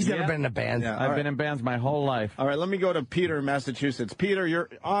 yeah? He's never been in a band. Yeah, I've been in bands my whole life. All right, let me go to Peter in Massachusetts. Peter, you're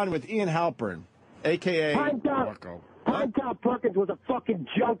on with Ian Halperin, a.k.a. Rocko. Tom Perkins was a fucking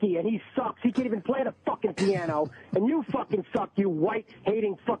junkie, and he sucks. He can't even play the fucking piano. And you fucking suck, you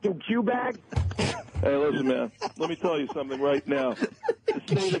white-hating fucking Jew bag. Hey, listen, man. Let me tell you something right now. The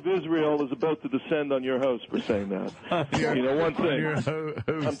state of Israel is about to descend on your house for saying that. You know one thing.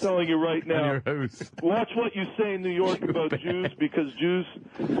 I'm telling you right now. Watch what you say in New York about Jews, because Jews,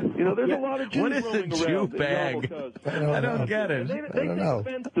 you know, there's a lot of Jews what is roaming a Jew around. bag? I don't get it. They take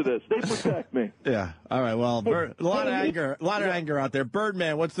offense to this. They protect me. Yeah. All right. Well, a lot of anger out there.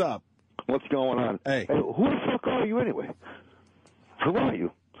 Birdman, what's up? What's going on? Hey. Who the fuck are you anyway? Who are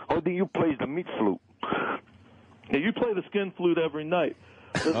you? Oh, do you play the meat flute? Yeah, you play the skin flute every night.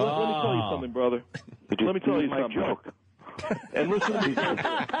 Let me tell you something, brother. Let me tell you something. Joke. And listen to me.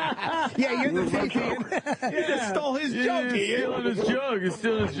 Yeah, you're the thief, Ian. You just stole his joke, Ian. He's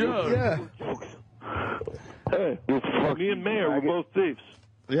stealing his joke. Yeah. Hey, me and Mayor, we're both thieves.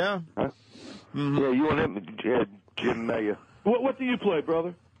 Yeah? Huh? Mm-hmm. Yeah, you and him, Jim Mayer. What do you play,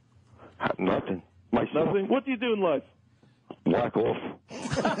 brother? Nothing. Myself. Nothing? What do you do in life? Whack off.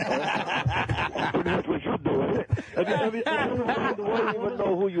 Pretty much what you do, isn't it? Have you don't even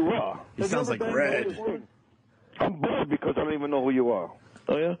know who you are. He sounds like Red. I'm bored because I don't even know who you are.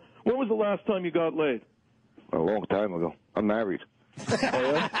 Oh, yeah? When was the last time you got laid? A long time ago. I'm married. Oh,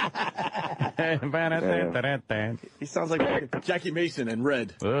 yeah? He sounds like Jackie Mason and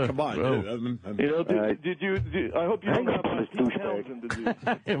Red. Come on. You know, I hope you don't have much Townsend disease.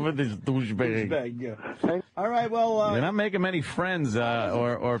 With this douchebag. Yeah. All right, well... You're not making many friends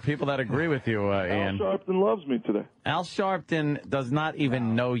or people that agree with you, Ian. Al Sharpton loves me today. Al Sharpton does not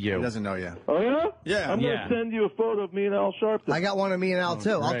even know you. He doesn't know you. Oh, yeah? Yeah. I'm going to send you a photo of me and Al Sharpton. I got one of me and Al,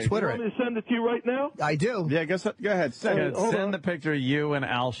 too. I'll Twitter it. You want me to send it to you right now? I do. Yeah, go ahead. Send the picture of you and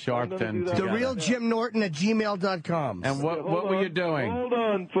Al Sharpton together. TheRealJimNorton@gmail.com. And what were you doing? Hold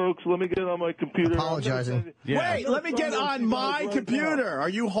on, folks. Let me get on my computer. Apologizing. Wait, let me get on my computer. Are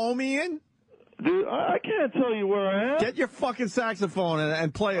you home, Ian? Dude, I can't tell you where I am. Get your fucking saxophone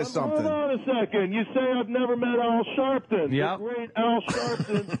and play us something. Hold on a second. You say I've never met Al Sharpton. Yep. The great Al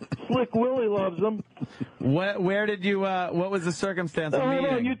Sharpton. Slick Willie loves him. Where did you, what was the circumstance of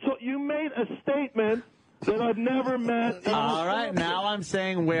meeting? You made a statement that I've never met. All right, now I'm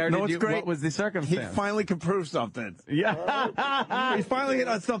saying what was the circumstance? He finally can prove something. Yeah. He's finally hit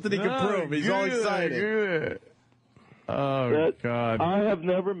on something he can prove. He's all excited. Good. Oh, God. I have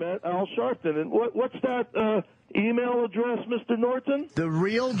never met Al Sharpton. And what's that email address, Mr. Norton?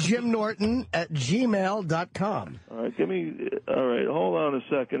 TheRealJimNorton@gmail.com. All right, hold on a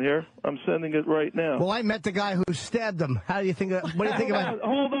second here. I'm sending it right now. Well, I met the guy who stabbed him. How do you think? What do you think about?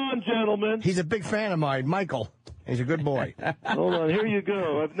 Hold on, gentlemen. He's a big fan of mine, Michael. He's a good boy. Hold on, here you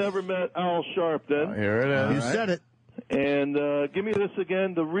go. I've never met Al Sharpton. Here it is. You said it. And give me this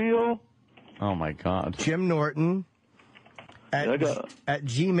again. The real. Oh, my God. Jim Norton at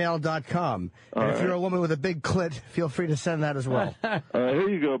gmail.com. And if you're a woman with a big clit, feel free to send that as well. All right, here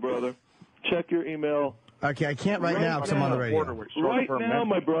you go, brother. Check your email. Okay, I can't right now because I'm on the radio. Right now,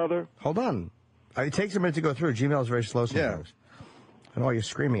 my brother. Hold on. It takes a minute to go through. Gmail is very slow sometimes. And you're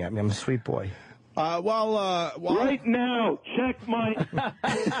screaming at me. I'm a sweet boy. Right now, check my...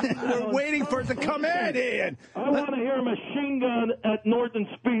 We're waiting for it to come in, Ian. I want to hear a machine gun at Norton's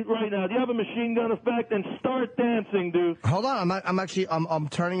feet right now. Do you have a machine gun effect? And start dancing, dude. Hold on. I'm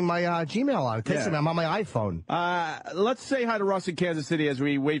turning my Gmail on. It takes a minute. I'm on my iPhone. Let's say hi to Russ in Kansas City as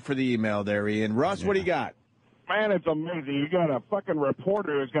we wait for the email there, Ian. Russ, what do you got? Man, it's amazing. You got a fucking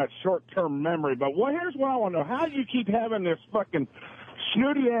reporter who's got short-term memory. But here's what I want to know. How do you keep having this fucking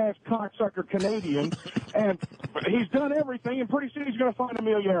snooty-ass cocksucker Canadian, and he's done everything, and pretty soon he's going to find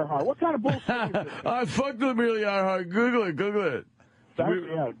Amelia Earhart? What kind of bullshit is this? I fucked with Amelia Earhart. Google it. Google it.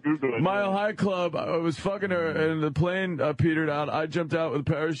 Google it. Mile High Club. I was fucking her, and the plane petered out. I jumped out with a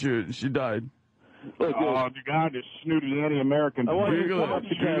parachute, and she died. Oh, you got this snooty anti-American. I want you to come up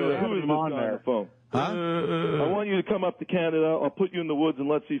to Canada. Who is this guy on the phone? I want you to come up to Canada. I'll put you in the woods, and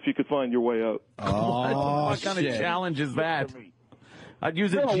let's see if you can find your way out. What kind of challenge is that? I'd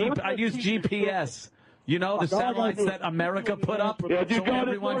use GPS. You know, the satellites that America put up so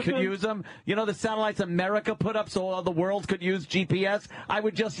everyone could use them? You know, the satellites America put up so all the world could use GPS? I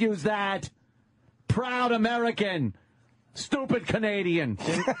would just use that. Proud American. Stupid Canadian.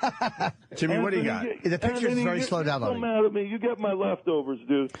 Jimmy, what do you got? The picture's very slow down on me. Don't mad at me. You get my leftovers,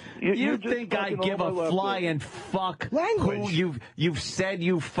 dude. You think I give a flying fuck Language. who you've said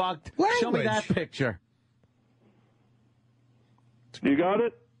you fucked? Language. Show me that picture. You got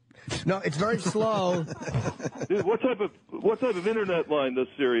it? No, it's very slow. Dude, what type of internet line does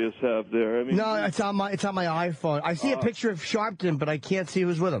Sirius have there? I mean, No, it's on my iPhone. I see a picture of Sharpton, but I can't see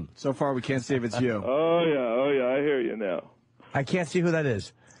who's with him. So far, we can't see if it's you. Oh yeah, I hear you now. I can't see who that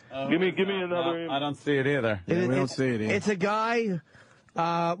is. Give me another. I don't see it either. Yeah, we don't see it either. It's a guy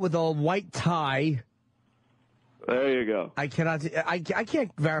with a white tie. There you go. I cannot. I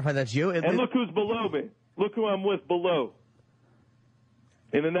can't verify that's you. And look who's below me. Look who I'm with below.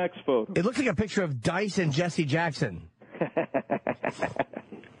 In the next photo. It looks like a picture of Dice and Jesse Jackson.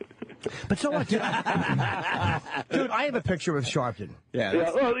 But so what? Dude, I have a picture with Sharpton. Yeah.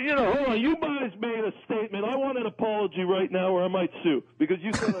 Well, hold on. You guys made a statement. I want an apology right now or I might sue. Because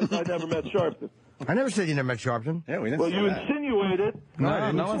you said I never met Sharpton. I never said you never met Sharpton. Yeah, we didn't Well, say you that. insinuated.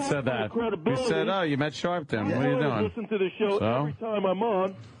 No one said that. You said, oh, you met Sharpton. What are you doing? Listen to the show every time I'm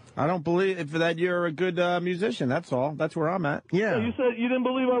on. I don't believe that you're a good musician. That's all. That's where I'm at. Yeah. You said you didn't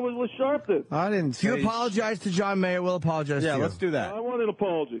believe I was with Sharpton. I didn't say... If you apologize to John Mayer, we'll apologize to you. Yeah, let's do that. I want an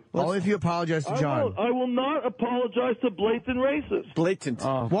apology. Only if you apologize to John. I will not apologize to blatant racists. Blatant.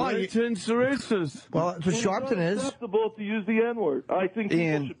 Why? Blatant racist. Well, that's what Sharpton is. It's acceptable to use the N-word. I think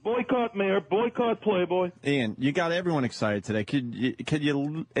people should boycott Mayor, boycott Playboy. Ian, you got everyone excited today. Could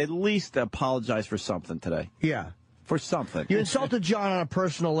you at least apologize for something today? Yeah. For something. You insulted John on a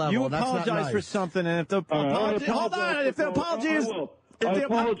personal level. You That's apologize not nice. for something, and if the apology... Hold on, if the apology is... I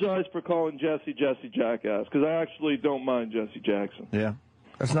apologize for calling Jesse Jackass, because I actually don't mind Jesse Jackson. Yeah.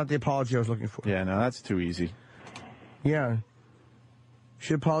 That's not the apology I was looking for. Yeah, no, that's too easy. Yeah. You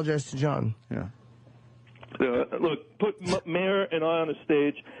should apologize to John. Yeah. Look, put Mayor and I on a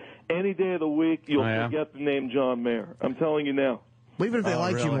stage. Any day of the week, you'll forget the name John Mayer. I'm telling you now. Well, even if they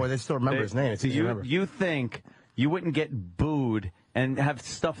liked you more, they still remember his name. It's easy to remember. You think you wouldn't get booed and have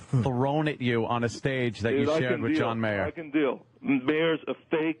stuff thrown at you on a stage that you shared with John Mayer? I can deal. Mayer's a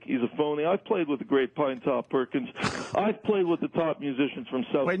fake. He's a phony. I've played with the great Pine Top Perkins. I've played with the top musicians from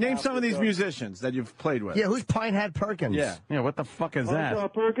South Wait, name Africa. some of these musicians that you've played with. Yeah, who's Pine Hat Perkins? Yeah. Yeah, what the fuck is Pine that?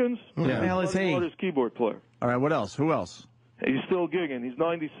 Top Perkins? What the hell is he? His keyboard player. All right, what else? Who else? He's still gigging. He's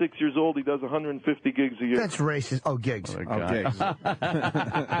 96 years old. He does 150 gigs a year. That's racist. Oh, gigs. Okay.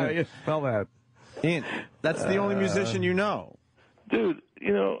 How do you spell that? Ian, that's the only musician you know. Dude,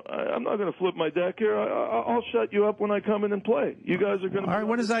 I'm not going to flip my deck here. I'll shut you up when I come in and play. You guys are going to... All right,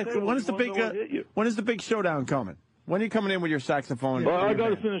 when is the big showdown coming? When are you coming in with your saxophone? Well, I got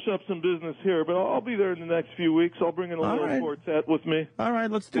to finish up some business here, but I'll be there in the next few weeks. I'll bring in a little quartet with me. All right,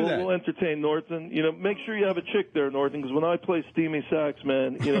 let's do that. We'll entertain Norton. You know, make sure you have a chick there, Norton, because when I play steamy sax,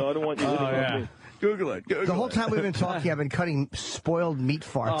 man, you know, I don't want you hitting on me. Google it. The whole time we've been talking, I've been cutting spoiled meat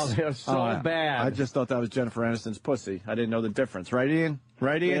farts. Oh, they're so bad. I just thought that was Jennifer Aniston's pussy. I didn't know the difference. Right, Ian?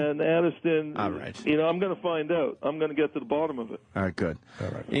 Right, Ian? And Aniston, all right. You know, I'm going to find out. I'm going to get to the bottom of it. All right, good. All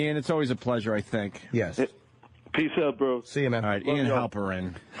right. Ian, it's always a pleasure, I think. Yes. Peace out, bro. See you, man. All right, Ian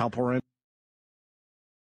Halperin. Halperin.